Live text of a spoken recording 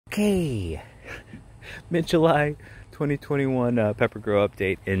Okay, mid-July 2021 pepper grow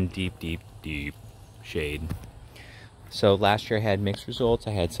update in deep shade. So last year I had mixed results. I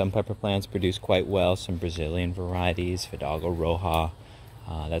had some pepper plants produce quite well, some Brazilian varieties, Fidalgo Roja.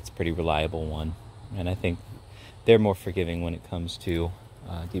 That's a pretty reliable one, and I think they're more forgiving when it comes to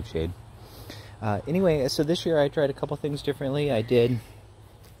deep shade. Anyway, so this year I tried a couple things differently. I did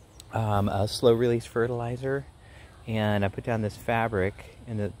a slow release fertilizer, and I put down this fabric,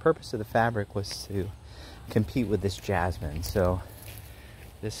 and the purpose of the fabric was to compete with this jasmine. So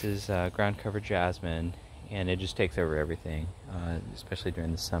this is ground cover jasmine, and it just takes over everything, especially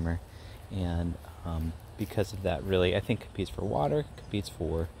during the summer. And because of that, really, I think competes for water, competes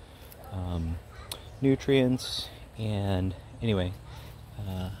for nutrients. And anyway,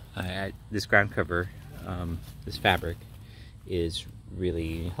 this ground cover, this fabric is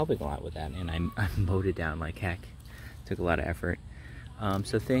really helping a lot with that, and I mowed it down like heck. Took a lot of effort.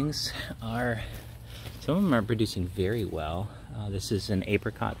 So things are, some of them are producing very well. This is an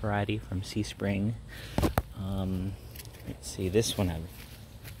apricot variety from Sea Spring. Let's see, this one I've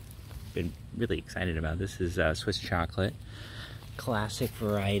been really excited about. This is Swiss chocolate, classic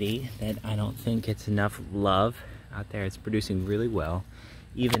variety that I don't think gets enough love out there. It's producing really well,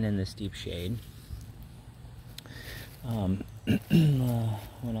 even in this deep shade. What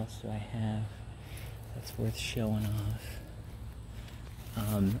else do I have that's worth showing off?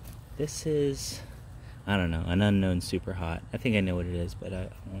 This is, I don't know, an unknown super hot. I think I know what it is, but I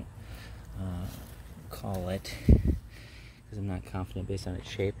won't call it because I'm not confident based on its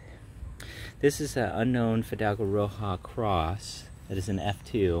shape. This is an unknown Fidalgo Roja cross that is an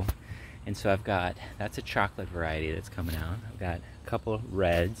F2, and so I've got, that's a chocolate variety that's coming out. I've got a couple of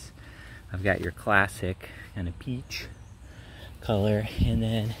reds. I've got your classic kind of peach color, and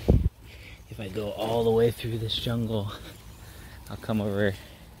then if I go all the way through this jungle, I'll come over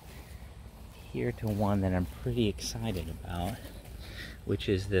here to one that I'm pretty excited about, which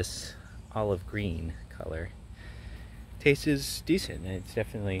is this olive green color. Taste is decent, and it's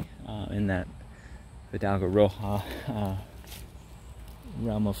definitely in that Fidalgo Roja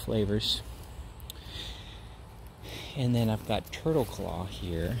realm of flavors. And then I've got Turtle Claw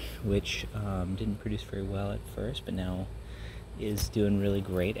here, which didn't produce very well at first, but now is doing really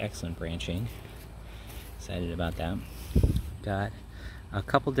great. Excellent branching. Excited about that. Got a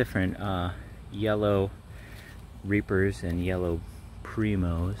couple different yellow Reapers and yellow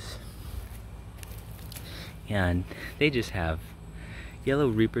Primos, and they just have, yellow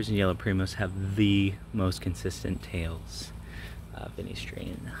Reapers and yellow Primos have the most consistent tails of any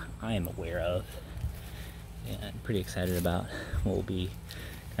strain I am aware of, and I'm pretty excited about what will be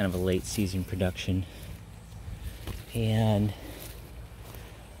kind of a late season production. And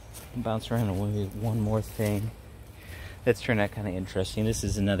bounce around and one more thing that's turned out kind of interesting. This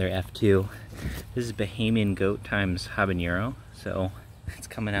is another F2. This is Bahamian goat times habanero, so it's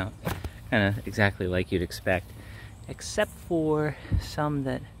coming out kind of exactly like you'd expect, except for some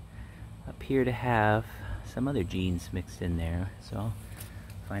that appear to have some other genes mixed in there. So I'll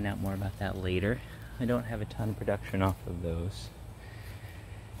find out more about that later. I don't have a ton of production off of those.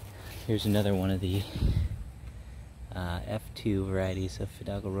 Here's another one of the F2 varieties of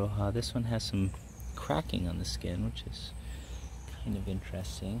Fidalgo Roja. This one has some cracking on the skin, which is kind of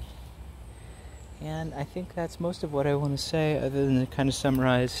interesting. And I think that's most of what I want to say, other than to kind of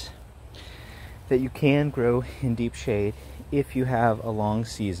summarize that you can grow in deep shade if you have a long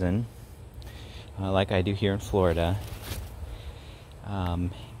season, like I do here in Florida.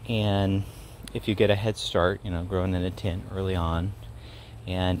 And if you get a head start, you know, growing in a tent early on,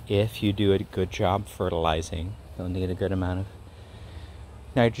 and if you do a good job fertilizing, you'll need a good amount of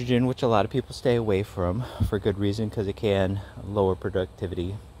nitrogen, which a lot of people stay away from for good reason, because it can lower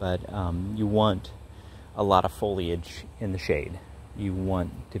productivity. But you want a lot of foliage in the shade. You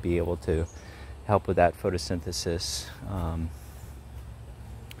want to be able to help with that photosynthesis.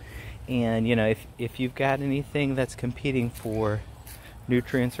 And you know, if you've got anything that's competing for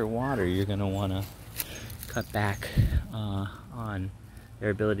nutrients or water, you're going to want to cut back on their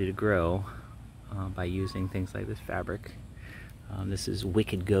ability to grow by using things like this fabric. This is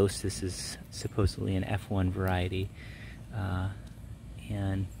Wicked Ghost. This is supposedly an F1 variety,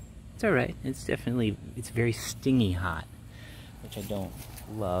 and it's alright. It's definitely, it's very stingy hot, which I don't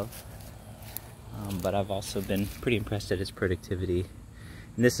love, but I've also been pretty impressed at its productivity.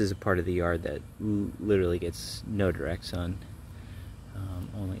 And this is a part of the yard that literally gets no direct sun,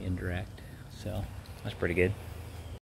 only indirect, so that's pretty good.